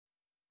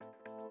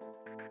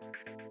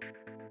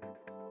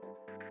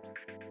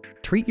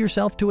treat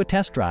yourself to a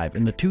test drive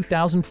in the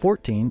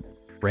 2014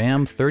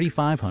 Ram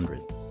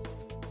 3500.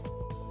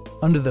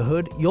 Under the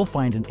hood, you'll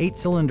find an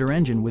 8-cylinder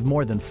engine with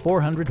more than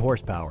 400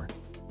 horsepower.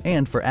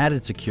 And for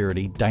added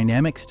security,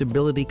 dynamic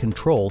stability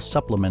control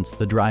supplements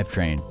the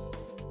drivetrain.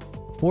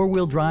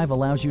 Four-wheel drive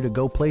allows you to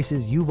go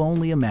places you've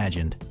only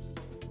imagined.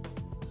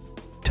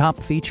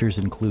 Top features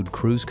include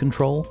cruise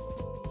control,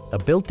 a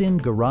built-in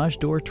garage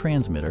door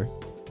transmitter,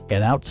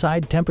 an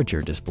outside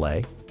temperature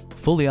display,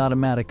 fully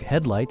automatic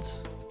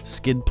headlights,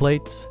 skid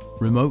plates,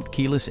 remote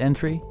keyless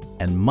entry,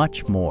 and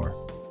much more.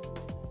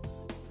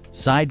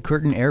 Side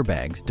curtain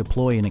airbags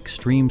deploy in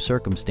extreme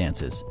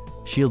circumstances,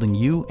 shielding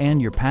you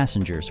and your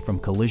passengers from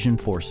collision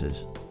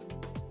forces.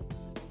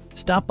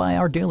 Stop by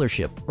our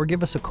dealership or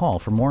give us a call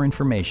for more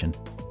information.